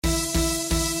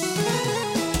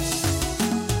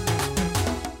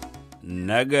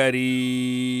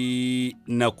Nagari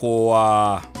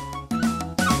Nakowa.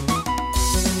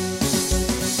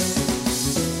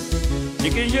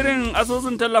 Cikin shirin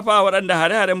asusun tallafa waɗanda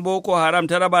hare-haren Boko Haram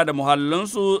ta raba da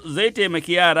muhallinsu zai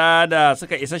taimaki yara da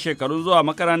suka isa shekarun zuwa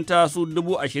makaranta su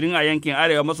 20,000 a yankin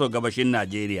arewa maso gabashin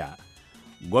Najeriya.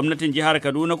 Gwamnatin jihar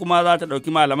Kaduna kuma za ta ɗauki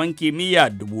malaman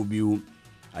kimiyya 2,000.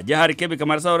 A jihar Kebbi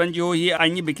kamar sauran jihohi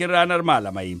an yi bikin ranar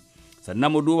malamai.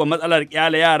 Sannan mu duba matsalar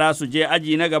ƙyale yara su je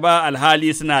aji na gaba alhali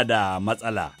suna da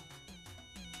matsala.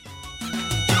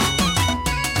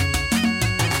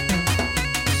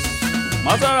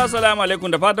 Masu assalamu alaikum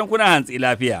da fatan kuna hantsi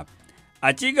lafiya. A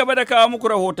ci gaba da kawo muku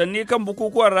rahotanni kan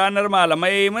bukukuwan ranar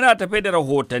malamai muna tafe da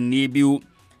rahotanni biyu.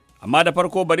 Amma da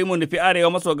farko bari mu nufi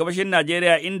arewa maso gabashin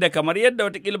Najeriya inda kamar yadda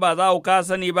watakila ba za ku ka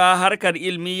sani ba harkar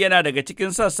ilmi yana daga cikin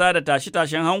sassa da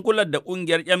tashe-tashen hankulan da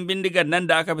ƙungiyar 'yan bindigar nan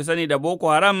da aka fi sani da Boko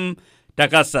Haram ta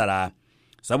kassara.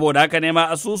 Saboda haka ne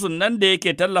ma asusun nan da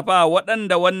yake tallafa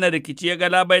waɗanda wannan rikici ya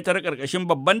galabaitar ƙarƙashin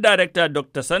babban darekta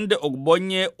Dr. Sande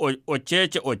Ogbonye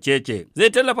Ocece zai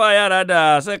tallafa yara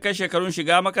da suka kai shekarun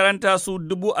shiga makaranta su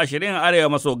 20,000 a arewa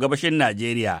maso gabashin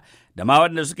Najeriya da ma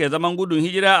waɗanda suke zaman gudun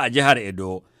hijira a jihar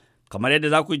Edo. Kamar yadda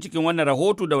za ku yi cikin wannan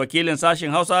rahoto da wakilin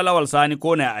sashen Hausa Lawal Sani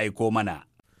Kona ya aiko mana.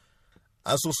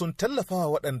 Asusun tallafawa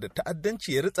waɗanda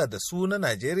ta'addanci ya ritsa da su na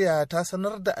Najeriya ta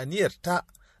sanar da aniyarta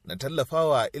na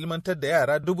tallafawa ilmantar da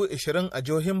yara 20,000 a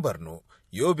jihohin Borno,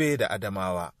 Yobe da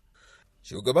Adamawa.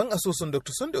 Shugaban asusun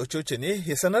Dr. Sunday Ochoche ne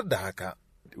ya sanar da haka.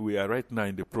 We are right now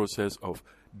in the process of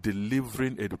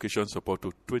delivering education support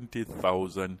to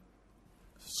 20,000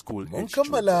 school Mun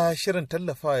kammala shirin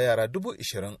tallafawa yara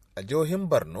 20,000 a jihohin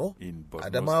Borno,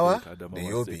 Adamawa da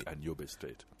Yobe.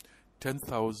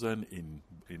 10,000 in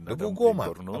 10,000 a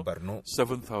Borno,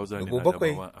 7,000 in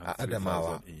 7,000 a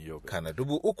Adamawa, kana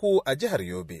 3,000 a jihar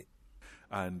Yobe.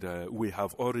 And we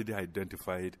have already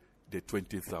identified the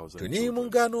 20,000. Tuni mun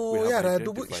gano yara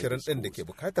 20,000 ɗin da ke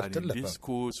bukatar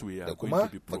tallafin da kuma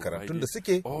makarantun da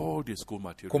suke,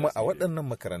 kuma a waɗannan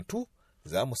makarantu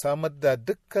za mu samar da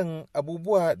dukkan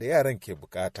abubuwa da yaran ke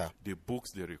bukata,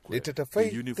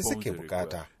 littattafai da suke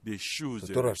bukata,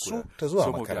 suturarsu ta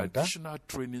zuwa makaranta,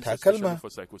 takalma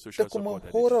da kuma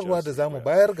horarwa da za mu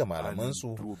bayar ga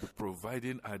malamansu don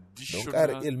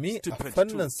ƙara ilmi a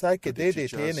fannin sake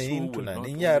daidaita yanayin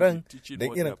tunanin yaran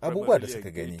don irin abubuwa da suka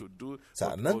gani.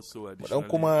 Sa'annan mu ɗan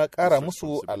kuma ƙara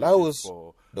musu alawus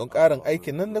don ƙarin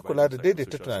aikin nan na kula da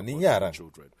daidaita tunanin yaran.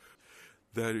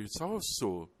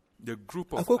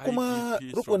 Akwai kuma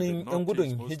rukunin 'yan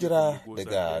gudun hijira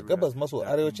daga gabas maso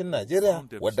arewacin Najeriya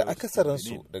wadda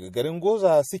akasarinsu daga garin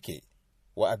Goza suke,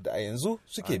 wa'adda a yanzu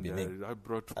suke Benin.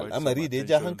 Al'amari da ya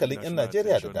ja hankalin 'yan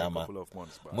Najeriya da dama.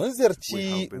 Mun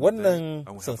ziyarci wannan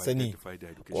sansani,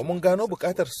 kuma mun gano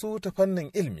bukatar su ta fannin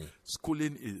ilmi.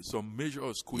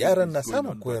 Yaran na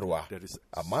samun koyarwa,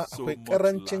 amma akwai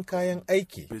ƙarancin kayan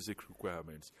aiki.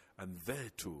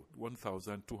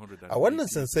 A wannan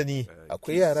sansani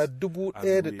akwai yara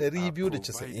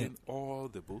 1,290.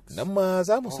 Nan ma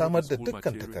za mu samar da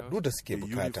dukkan takardu da suke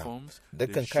bukata,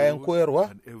 dukkan kayan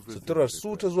koyarwa, suturar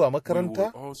su ta zuwa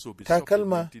makaranta,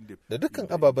 takalma da dukkan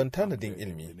ababen tanadin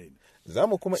ilimi. Za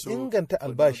mu kuma inganta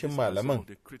albashin malaman.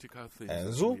 A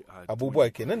yanzu abubuwa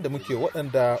kenan da muke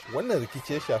waɗanda wannan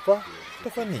rikici ya shafa ta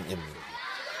fannin ilimi.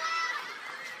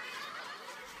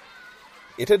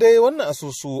 Ita dai wannan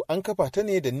asusu an kafa ta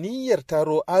ne da niyyar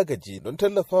taro agaji don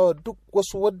tallafawa duk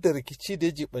wasu wadda rikici da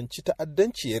ya jibanci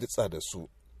ta'addanci ya ritsa da su.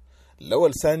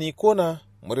 Lawal Sani Kona,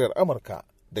 muryar Amurka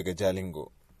daga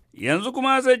Jalingo. Yanzu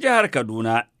kuma sai jihar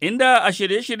Kaduna, inda a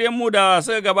shirye-shiryenmu da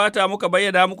suka gabata muka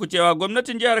bayyana muku cewa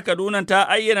gwamnatin jihar Kaduna ta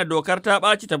ayyana dokar ta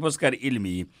ɓaci ta fuskar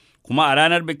ilimi. Kuma a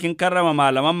ranar bikin karrama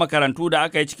malaman makarantu da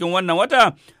aka yi cikin wannan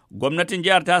wata, gwamnatin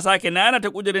jihar ta sake nanata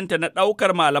ƙudurinta na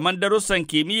ɗaukar malaman darussan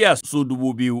kimiyya su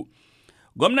 2,000.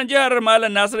 Gwamnan jihar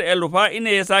Malam Nasir El-Rufa'i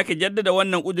ne ya sake jaddada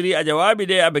wannan ƙuduri a jawabi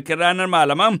da a bikin ranar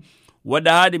malaman,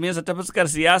 wadda hadiminsa ta fuskar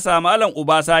siyasa Malam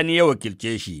Uba Sani ya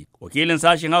wakilce shi. Wakilin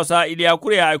sashen Hausa Iliya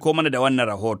Kure ya aiko mana da wannan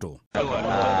rahoto.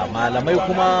 Malamai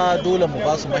kuma dole mu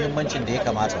ba su muhimmancin da ya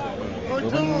kamata.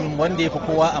 Domin wanda ya fi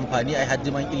kowa amfani a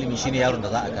haddiman ilimi shine yaron da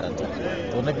za a karanta,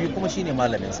 to na biyu kuma shine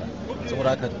malaminsa. Saboda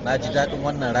haka na ji daɗin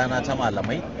wannan rana ta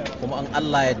malamai, kuma an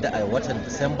Allah yadda a watan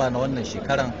Disamba na wannan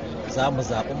shekaran za mu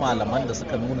zaɓi malaman da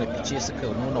suka nuna fice, suka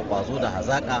nuna ƙwazo da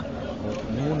hazaƙa,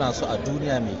 nuna su a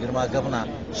duniya. Mai girma gwamna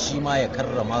shi ma ya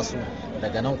karrama su,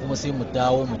 daga nan kuma sai mu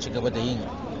dawo mu ci gaba da yin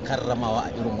karramawa a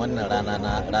irin wannan rana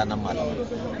na ranar malamai.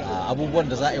 Abubuwan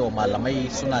da za a yi wa malamai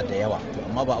suna da yawa,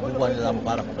 amma ba abubuwan da za mu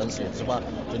fara faɗan su yanzu ba,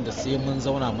 tunda sai mun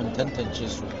zauna mun tantance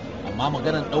su a amma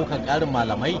maganar ɗaukar ƙarin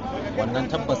malamai wannan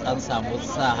tabbas an samu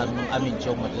sa hannun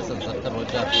amincewar majalisar zartarwar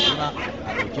jihar Kaduna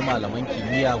a ɗauki malaman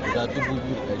kimiyya guda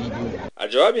 2,200. A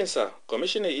jawabinsa,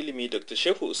 kwamishinan ilimi Dr.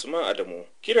 Shehu Usman Adamu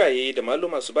kiraye da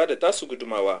maluma su ba da tasu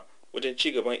gudumawa wajen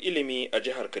ci gaban ilimi a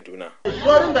jihar Kaduna.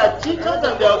 Ensuring that teachers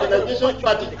and their organizations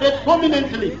participate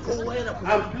prominently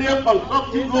and play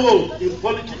constructive roles in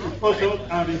policy discussion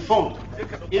and reform.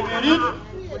 If you read,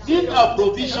 these are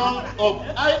provisions of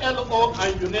ILO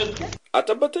and UNESCO. A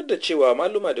tabbatar da cewa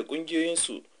maluma da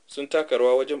kungiyoyinsu sun taka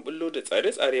rawa wajen bullo da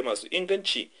tsare-tsare masu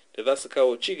inganci da za su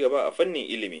kawo ci gaba a fannin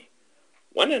ilimi.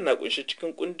 Wannan na kunshi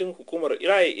cikin kundin hukumar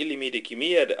iraye ilimi da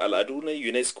kimiyya da al'adu na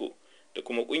UNESCO da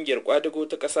kuma kungiyar kwadago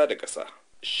ta ƙasa da ƙasa.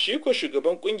 Shi ko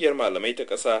shugaban kungiyar malamai ta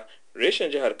ƙasa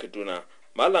reshen jihar Kaduna,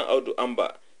 Malam Audu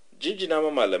Amba, jinjina ma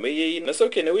malamai yayi na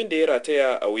sauke nauyin da ya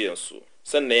rataya a wuyansu.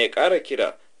 Sannan ya ƙara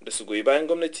kira da su goyi bayan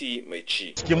gwamnati mai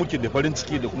ci. Cike muke da farin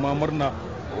ciki da kuma murna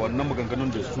wannan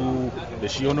maganganun da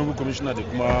shi honorable commissioner da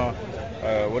kuma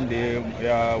wanda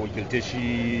ya wakilce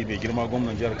shi mai girma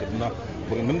gwamnan jihar Kaduna,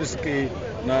 maganganun da suka yi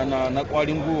na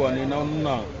kwarin gwiwa ne na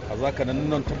nuna a zaka na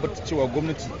nuna tabbatar cewa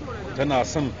gwamnati tana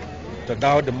son ta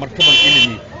dawo da martaban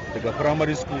ilimi daga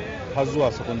primary school har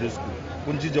zuwa secondary school.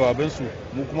 Kun ji jawabansu,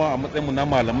 mu kuma a matsayinmu na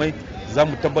malamai za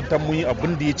mu tabbatar mun yi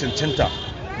abin da ya cancanta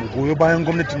mu goyi bayan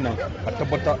gwamnatin nan a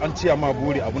tabbatar an ciya ma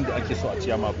buri abin da ake so a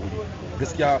ciya ma buri.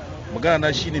 Gaskiya magana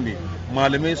na shine mai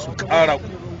malamai su ƙara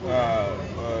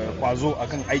kwazo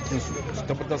akan aikinsu, su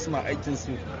tabbatar suna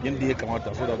aikinsu yadda ya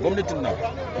kamata, so da gwamnatin nan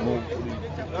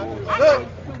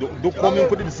duk komin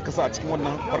kudi da suka sa a cikin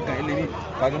wannan harkar ilimi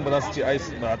kagan ba za su ce ai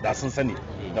da sun sani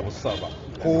da ba su sa ba.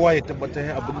 Kowa ya tabbatar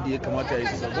yin abin da ya kamata ya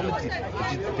yi, su gwamnati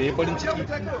ta yi farin ciki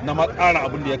na ma ƙara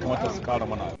abin da ya kamata su ƙara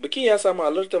mana. Bikin ya samu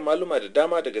halartar maluma da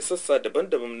dama daga sassa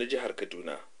daban-daban na jihar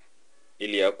Kaduna.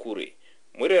 Iliya Kure,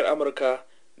 muryar Amurka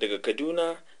daga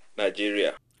Kaduna,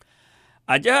 Najeriya.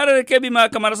 A jihar Kebbi ma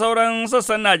kamar sauran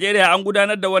sassan Najeriya an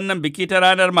gudanar da wannan biki ta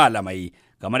ranar malamai,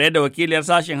 kamar yadda wakiliyar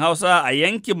sashen Hausa a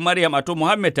yankin Maryam Ato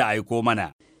Muhammad ta aiko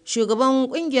mana. Shugaban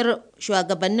kungiyar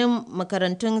shugabannin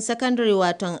makarantun sakandare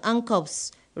watan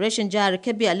ANCOPS rashin jihar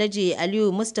Kebbi Alhaji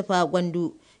Aliyu Mustapha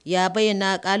Gwandu ya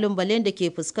bayyana kalubalen da ke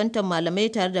fuskantar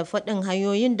malamai tare da faɗin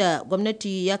hanyoyin da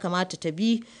gwamnati ya kamata ta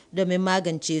bi domin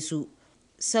magance su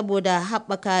saboda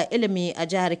haɓaka ilimi a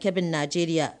jihar Kebbi,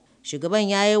 Najeriya. Shugaban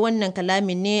ya yi wannan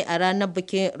kalamin ne a ranar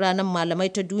bikin ranar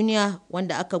malamai ta duniya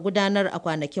wanda aka gudanar a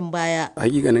kwanakin baya.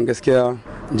 Hakikanin gaskiya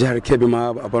jihar Kebbi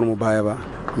ma ba a bar mu baya ba.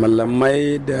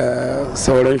 Malamai da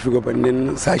sauran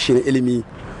shugabannin sashi na ilimi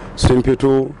sun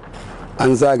fito,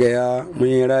 an zagaya, mun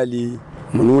yi rali,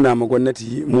 mu nuna ma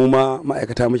gwamnati mu ma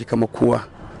ma'aikata muke kamar kowa.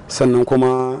 Sannan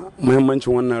kuma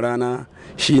muhimmancin wannan rana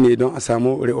shine don a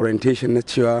samu reorientation na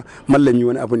cewa mallami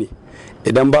wani abu ne.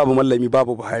 Idan babu mallami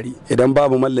babu Buhari, idan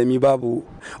babu mallami babu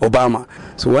Obama.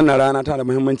 So wannan rana tana da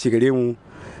muhimmanci gare mu,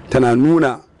 tana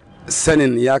nuna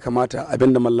sanin ya kamata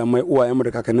abinda mallamai uwayenmu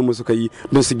da kakanninmu suka yi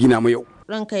don su gina mu yau.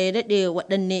 Ranka ya daɗe,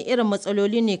 waɗanne irin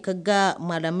matsaloli ne kaga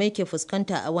malamai ke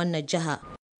fuskanta a wannan jiha?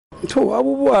 To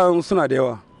abubuwa suna da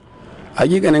yawa.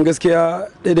 Hakikanin gaskiya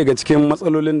ɗaya daga cikin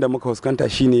matsalolin da muka fuskanta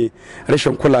shine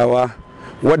rashin kulawa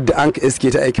wadda an ka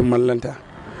iske ta aikin mallanta.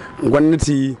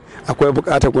 Gwamnati akwai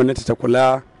buƙatar gwamnati ta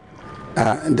kula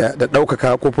da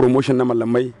ɗaukaka ko promotion na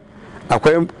mallamai.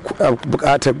 Akwai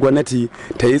buƙatar gwamnati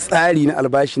ta yi tsari na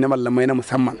albashi na mallamai na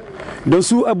musamman don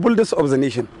su a builders of the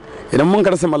nation. Idan mun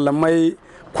karasa mallamai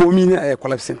komi ne a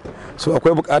collapsing, so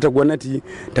akwai buƙatar gwamnati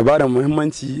ta ba da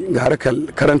muhimmanci ga harkar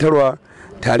karantarwa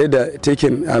tare da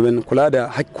taken kula da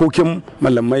hakkokin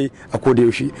mallamai a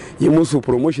kodayaushe, yi musu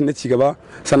promotion na cigaba,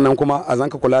 sannan kuma a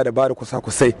zanka kula da ba da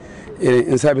kusa-kusai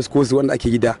in service courses wanda ake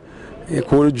gida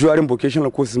ko juwarin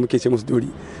vocational courses muke ce musu dori.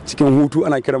 Cikin hutu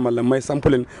ana kiran mallamai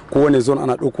sampling, kowane zone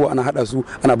ana ɗauko ana haɗa su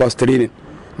ana ba su training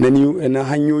na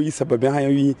hanyoyi, sababbin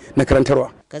hanyoyi na karantarwa.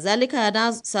 Kazalika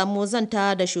na samu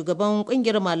zanta da shugaban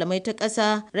kungiyar malamai ta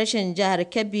ƙasa rashin jihar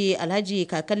Kebbi Alhaji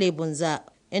Kakale Bunza,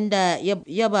 inda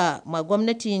yaba ma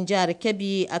gwamnatin jihar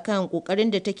Kebbi akan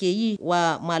kokarin da take yi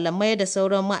wa malamai da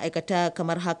sauran ma'aikata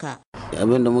kamar haka.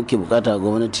 Abin da muke bukata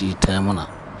gwamnati ta yi mana,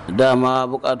 dama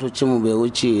bukatocinmu bai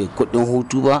wuce kuɗin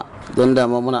hutu ba, don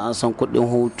dama muna an san kuɗin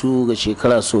hutu ga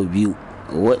shekara sau biyu.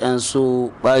 Waɗansu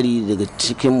ɓari daga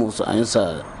cikinmu su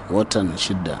ansa watan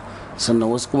 6, sannan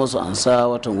wasu kuma su ansa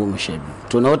watan 12.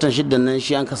 To na watan 6 nan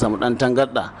shi an ka samu ɗan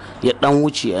tangarɗa, ya ɗan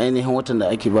wuce ainihin watan da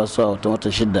ake ba su a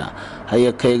watan 6 har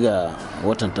ya kai ga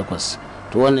watan 8.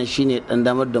 To wannan shine ɗan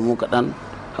damar da mu kaɗan,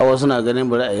 hawa suna ganin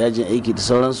bari a yajin aiki da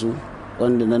sauransu,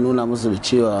 wanda na nuna musu da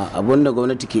cewa abin da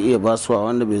gwamnati ke iya basuwa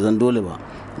wanda bai zan dole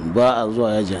ba a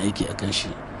zuwa yajin aiki a kan shi.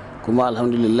 kuma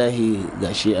alhamdulillahi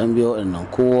gashi an biya waɗannan,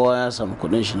 kowa ya samu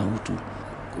kuɗin shi na hutu.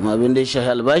 Kuma abin da ya shafi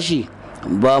albashi,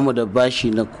 ba mu da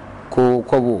bashi na ko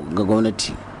kwabo ga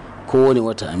gwamnati, kowane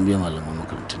wata an biya malaman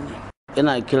makarantun ne.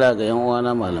 Ina kira ga 'yan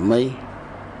uwana malamai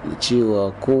da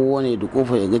cewa kowane da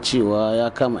kofa ya ga cewa ya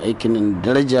kama aikin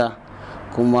daraja,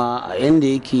 kuma a yanda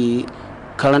yake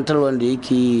karantarwa da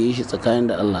yake yi shi tsakanin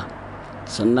da Allah.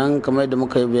 Sannan kamar da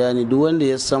muka yi bayani, duk wanda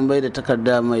ya san bai da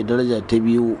takarda mai daraja ta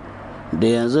biyu, da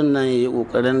yanzu nan ya yi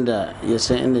kokarin da ya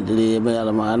san inda dare ya bai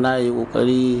alma'ana, ya yi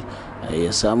kokari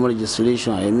ya samu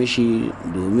registration a yi mishi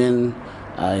domin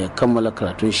ya kammala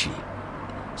karatun shi.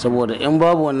 Saboda in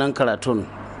babu wannan karatun,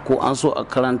 ko an so a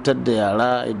karantar da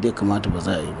yara yadda ya kamata ba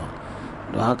za a yi ba.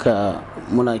 Don haka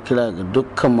muna kira ga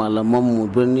dukkan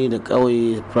malamanmu birni da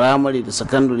ƙauye, firamare da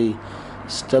sakandare,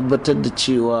 su tabbatar da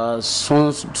cewa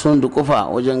sun dukufa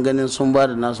wajen ganin sun ba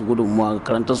da nasu gudunmuwa ga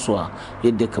karantarsuwa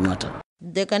yadda ya kamata.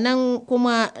 Daga nan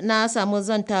kuma na samu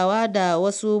zantawa da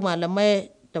wasu malamai.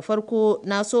 Da farko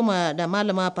na soma da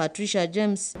malama Patricia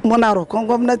James. Muna roƙon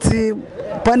gwamnati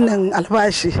fannin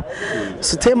albashi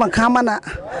su taimaka mana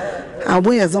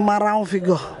abu ya zama round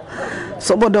figure,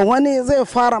 saboda wani zai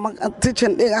fara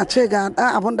teaching din a ce ga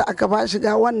abin da aka bashi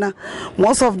ga wannan.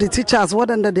 Most of the teachers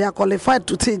waɗanda they are qualified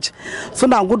to teach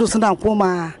suna gudu suna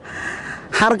koma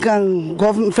harkan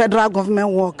federal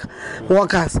government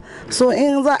workers. So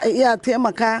in za a iya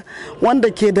taimaka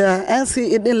wanda ke da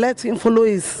NCE din, let him follow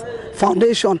his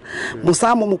foundation, mu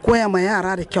samu mu koya ma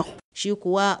yara da kyau. Shi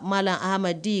kuwa Malam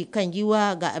Ahmad D kan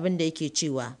giwa ga abin da yake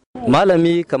cewa.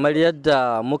 Malami kamar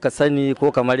yadda muka sani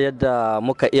ko kamar yadda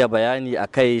muka iya bayani a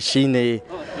kai, shine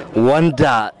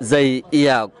wanda zai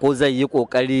iya ko zai yi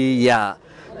kokari ya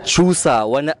cusa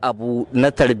wani abu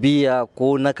na tarbiyya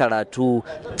ko na karatu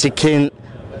cikin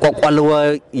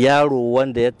kwakwalwar yaro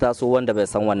wanda ya taso wanda bai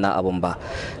san wannan abun ba.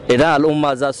 Idan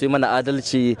al'umma za su yi mana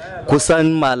adalci,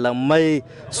 kusan malamai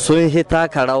sun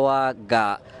taka rawa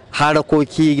ga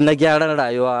harakoki na gyaran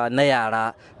rayuwa na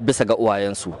yara bisa ga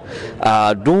uwayensu.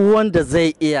 Duk wanda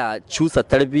zai iya cusa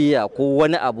tarbiyya ko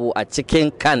wani abu a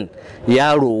cikin kan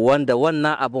yaro wanda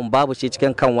wannan abun babu shi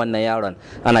cikin kan wannan yaron,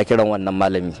 ana kiran wannan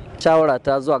malami. Shawara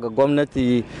ta zuwa ga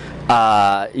gwamnati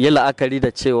a yi la'akari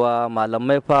da cewa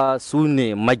malamai fa su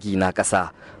ne magina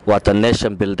ƙasa, wato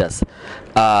nation builders.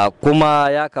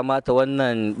 Kuma ya kamata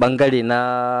wannan bangare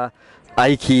na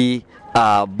aiki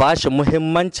a ba shi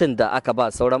muhimmancin da aka ba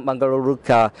sauran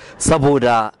bangarorruka,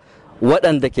 saboda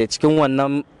waɗanda ke cikin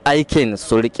wannan aikin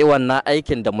su riƙe wannan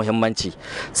aikin da muhimmanci.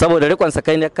 Saboda rikon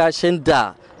sakai kashin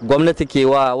da gwamnati ke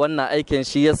wa wannan aikin,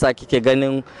 shi yasa kike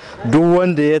ganin duk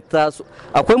wanda ya taso,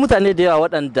 akwai mutane da yawa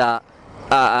waɗanda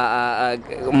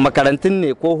makarantun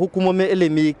ne ko hukumomin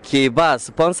ilimi ke ba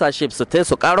sponsorship su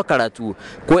su karo karatu,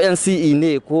 ko NCE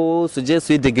ne ko su je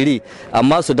su yi digiri,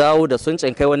 amma su dawo da sun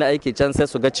cinkai wani aiki can sai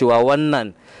su ga cewa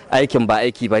wannan aikin ba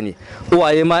aiki ba ne.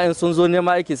 Uwaye ma in sun zo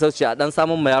neman aiki sai su ce a dan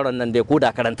samun ma yaron nan dai ko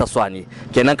da karantarsuwa ne,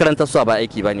 kenan karantarsuwa ba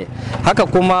aiki ba ne. Haka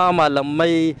kuma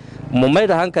malamai mu mai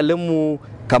da hankalinmu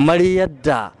kamar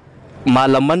yadda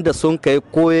malaman da sun kai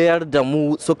koyar da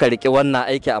mu suka riƙe wannan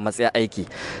aiki a matsayin aiki.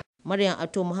 Maryam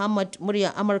Ato Muhammad,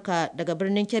 muryar Amurka daga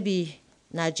birnin Kebbi,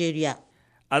 Najeriya.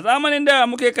 A zamanin da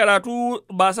muke karatu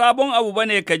ba sabon abu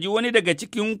bane ka ji wani daga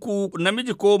cikinku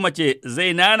namiji ko mace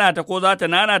zai nanata ko za ta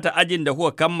nanata ajin da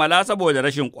kuka kammala saboda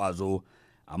rashin ƙwazo.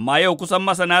 Amma yau kusan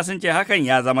masana sun ce hakan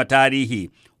ya zama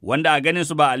tarihi, wanda a ganin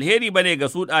su ba alheri bane ga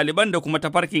su ɗaliban da kuma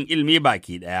tafarkin ilmi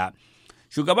baki ɗaya.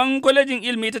 Shugaban kwalejin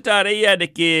ilmi ta tarayya da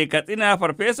ke Katsina,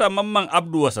 Farfesa Mamman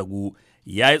Abdu Wasagu,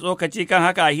 ya yi tsokaci kan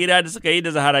haka a hira da suka yi da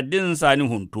Zaharaddin Sani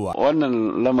Huntuwa.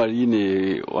 Wannan lamari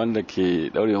ne wanda ke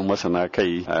ɗaurewa masana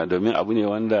kai, domin abu ne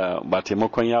wanda ba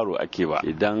taimakon yaro ake ba.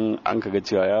 Idan an kaga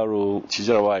cewa yaro ci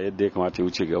jarawa yadda ya kamata ya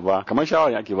wuce gaba, kamar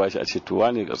shawara ake bashi a ce to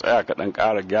wane ka tsaya ka dan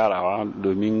ƙara gyarawa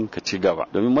domin ka ci gaba.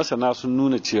 Domin masana sun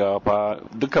nuna cewa fa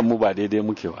dukan mu ba daidai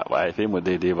muke ba haife mu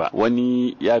daidai ba.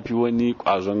 Wani ya fi wani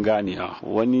ƙwazon ganewa,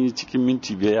 wani cikin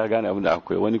minti 5 ya gane abin da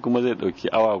akwai, wani kuma zai ɗauki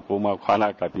awa ko ma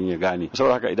kwana kafin ya gane.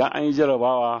 Saboda haka idan an yi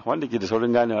jarabawa, wanda ke da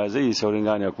saurin ganewa zai yi saurin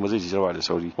ganewa kuma zai ji jarabawa da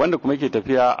sauri, wanda kuma yake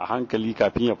tafiya a hankali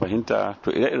kafin ya fahimta,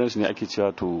 to ire-iren su ne ake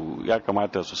cewa to ya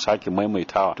kamata su sake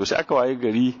maimaitawa. To sai aka waye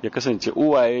gari ya kasance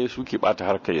uwaye suke bata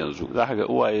harkar yanzu. Za ka ga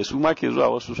uwaye su ma ke zuwa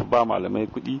wasu su ba malamai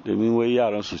kuɗi domin wai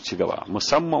yaran su ci gaba,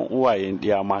 musamman uwayen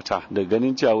ɗiya mata, da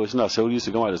ganin cewa wai suna sauri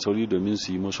su gama da sauri domin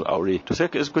su yi musu aure. To sai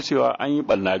ka isko cewa an yi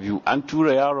ɓarna biyu, an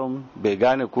tura yaron bai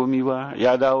gane komi ba,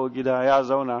 ya dawo gida ya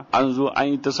zauna, an zo an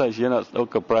yi ta sa shi yana masu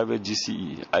ɗaukar private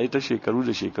GCE a yi ta shekaru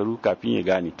da shekaru kafin ya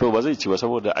gane to ba zai ci ba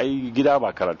saboda ai gida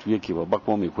ba karatu yake ba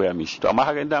kuma mai koya mishi to amma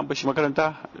haka inda an bashi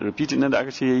makaranta repeating nan da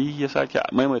aka ce yayi ya sake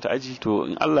maimaita aji to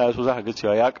in Allah ya so za ka ga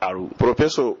cewa ya karu.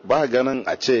 Professor ba ganin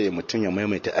a ce mutum ya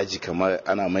maimaita aji kamar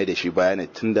ana mai da shi bayani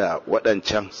tunda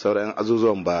waɗancan sauran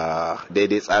azuzuwan ba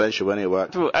daidai tsarin shi bane ba.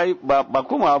 To ai ba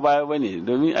komawa baya bane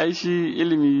domin ai shi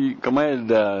ilimi kamar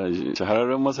yadda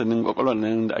shahararren masanin kwakwalwar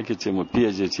nan da ake ce ma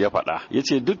Piaget ya faɗa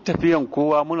yace duk tafiyan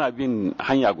kowa muna bin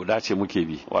hanya guda ce muke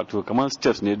bi wato kamar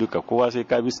steps ne duka kowa sai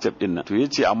ka bi step din nan to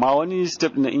yace amma wani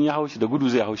step din in ya haushi da gudu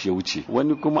zai haushi ya wuce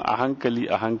wani kuma a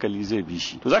hankali zai bi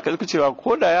shi to zaka ga cewa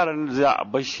ko da yaran da za a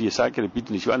bar shi ya sake repeat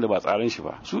shi wanda ba tsaran shi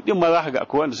ba su din ma za ka ga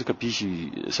akwai wanda suka fi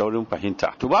shi saurin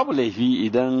fahimta to babu laifi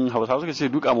idan Hausawa suka ce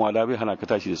duka mawada bai hana ka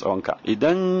tashi da tsawon ka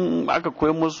idan aka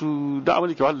koyar musu da abin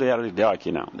da ke wahala da yara da yawa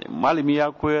kenan malami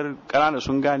ya koyar ƙanana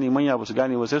sun gane manya ba su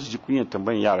gane ba sai su ji kunyar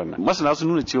tambayan yaran nan masana sun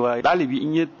nuna cewa ɗalibi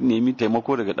in ya nemi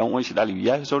taimako daga dan uwan shi ɗalibi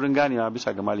ya fi saurin ganewa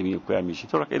bisa ga malami ya koya mishi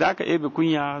to idan aka ebe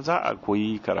kunya za a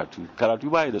koyi karatu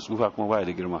baya da tsufa kuma baya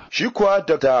da girma. Shi kuwa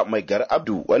Dr. Maigar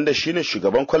Abdu wanda shine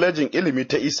shugaban kwalejin ilimi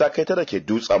ta Isa Kaita da ke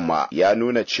Dutsen ma ya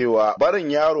nuna cewa barin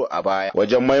yaro a baya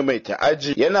wajen maimaita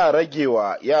aji yana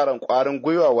ragewa yaran kwarin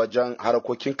gwiwa wajen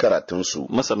harkokin karatunsu.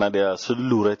 Masana da sun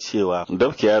lura cewa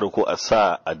dauke yaro ko a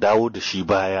sa a dawo da shi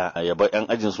baya ya bar yan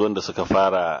ajin su wanda suka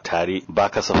fara tare ba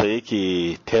kasafa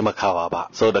yake taimakawa ba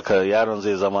saboda yaron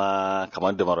zai zama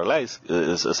kamar demoralized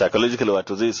psychologically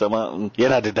wato zai zama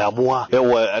yana da damuwa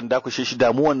yawa an dakushe shi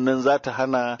damuwan nan za ta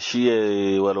hana shi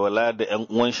ya walwala da yan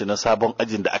uwan shi na sabon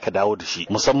ajin da aka dawo da shi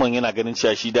musamman yana ganin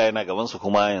cewa shi da yana gaban su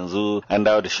kuma yanzu an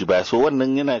dawo da shi baya so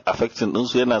wannan yana affecting din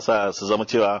su yana sa su zama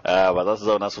cewa ba za su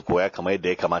zauna su koya kamar yadda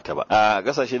ya kamata ba a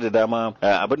kasashe da dama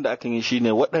abin da akan yi shine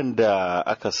waɗanda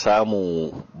aka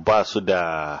samu ba su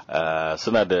da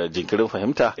suna da jinkirin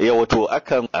fahimta wato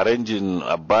akan arrangin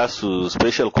ba su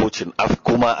special coaching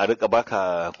kuma a rika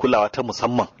baka kulawa ta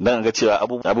musamman dan ga cewa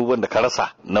abubuwan da ka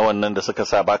rasa na wannan da suka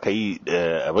sa baka yi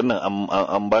abin nan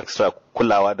an ba extra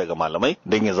kulawa daga malamai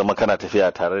don ya zama kana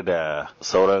tafiya tare da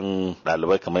sauran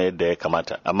ɗalibai kamar yadda ya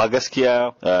kamata amma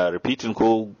gaskiya repeating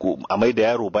ko a mai da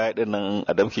yaro baya din nan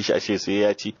a damke shi ashe sai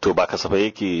ya ci to ba kasafai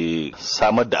yake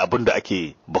samar da abin da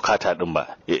ake bukata din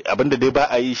ba abin da dai ba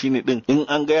a yi shine din in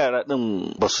an ga yara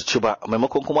din ba su ci ba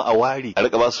maimakon kuma a wari a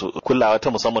rika ba su kulawa ta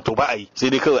musamman to ba a yi sai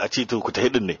dai kawai a ce to ku ta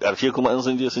hidin ne karshe kuma in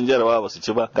sun je sun jaraba ba su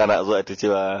ci ba kana a zo a ta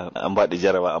cewa an faɗi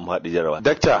jaraba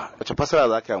dakta wace fasara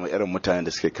za ka yi irin mutanen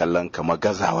da suke kallon kamar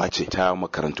gazawa ce ta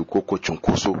makarantu ko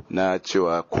cunkoso na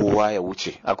cewa kowa ya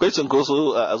wuce akwai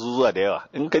cunkoso a azuzuwa da yawa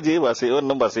in ka je ba sai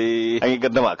an yi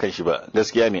gaddama akan shi ba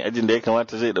gaskiya ne ajin da ya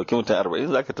kamata zai dauki mutum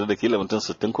 40 zaka tada kila mutum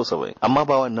 60 ko 70 amma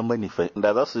ba wannan bane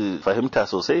da za su fahimta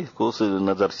sosai ko su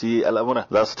nazarci al'amura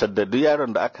za su tadda duk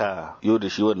yaron da aka yo da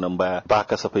shi wannan ba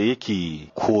kasafai yake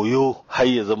koyo har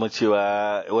ya zama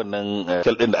cewa wannan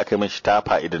kyal din da aka yi mashi ta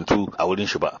fa'idantu a wurin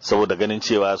shi ba saboda ganin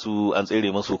cewa su an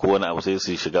tsere musu ko wani abu sai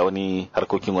su shiga wani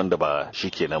harkokin wanda ba shi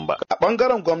kenan ba. A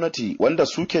bangaren gwamnati wanda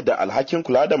suke da alhakin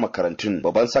kula da makarantun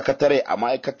babban sakatare a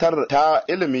ma'aikatar ta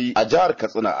ilimi a jihar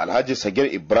Katsina Alhaji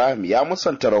Sagir Ibrahim ya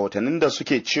musanta rahotannin da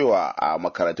suke cewa a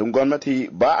makarantun gwamnati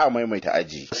ba a maimaita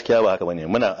aji. Gaskiya ba haka bane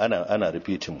ana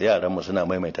repeating yaran mu suna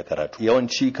maimaita karatu.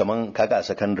 Yawanci kaman kaga a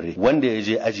secondary wanda ya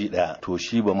je aji ɗaya to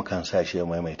shi ba mukan sa shi ya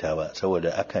maimaita ba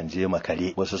saboda akan je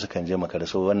makare wasu sukan je makare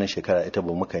so wannan shekara ita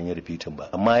ba mukan yi repeating ba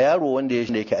amma yaro wanda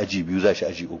yake aji biyu za shi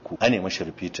aji uku a nemi shi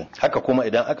repeating haka kuma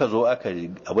idan aka zo aka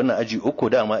abin nan aji uku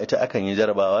dama ita akan yi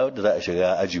jarabawa da za a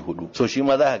shiga aji hudu so shi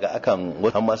ma za ka ga akan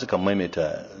amma sukan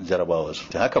maimaita jarabawa su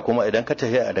haka kuma idan ka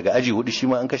tafi daga aji hudu shi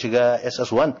ma an ka shiga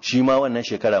SS1 shi ma wannan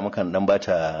shekara mukan dan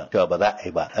bata cewa ba za a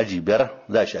yi ba aji biyar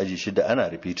za shi aji shida ana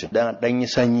repeating dan yi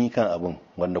sanyi kan abun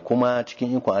wanda kuma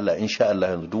cikin ikon Allah insha Allah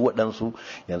yanzu duk waɗansu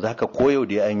yanzu haka koyau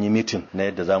da an yi meeting na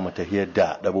yadda za mu tafiyar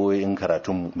da daboyin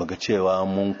karatun mu ga cewa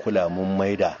mun kula mun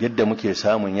maida yadda muke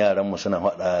samun yaran mu suna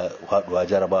faduwa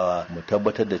jarabawa mu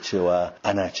tabbatar da cewa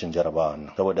ana cin jarabawa nan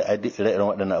saboda ire-iren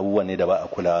waɗannan abubuwan ne da ba a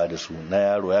kulawa da su na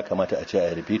yaro ya kamata a ce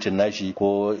a repeating nashi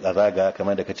ko a zaga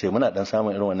kamar da kace muna dan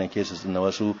samun irin wannan cases na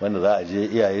wasu wanda za a je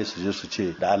iyaye su je su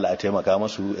ce da Allah a taimaka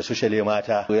musu especially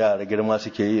mata ko yara girma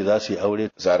suke yi za su yi aure.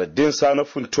 Zaruddin Sani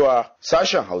Funtuwa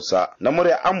sashen Hausa na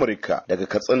murya Amurka daga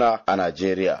Katsina a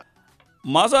Najeriya.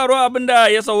 Masu haro abin da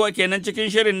ya sauwa kenan cikin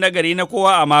shirin Nagari na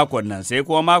kowa a makon nan sai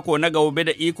kuma mako na gobe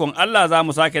da ikon Allah za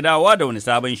mu sake dawowa da wani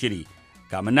sabon shiri.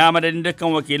 Kamin na madadin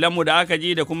dukkan wakilanmu da aka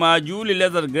ji da kuma Julie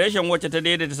Lazar Gresham wacce ta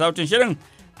daidaita sautin shirin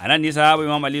a nan nisa Sahabo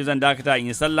Imam Aliyu zan dakata in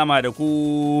yi sallama da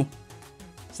ku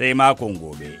sai makon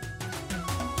gobe.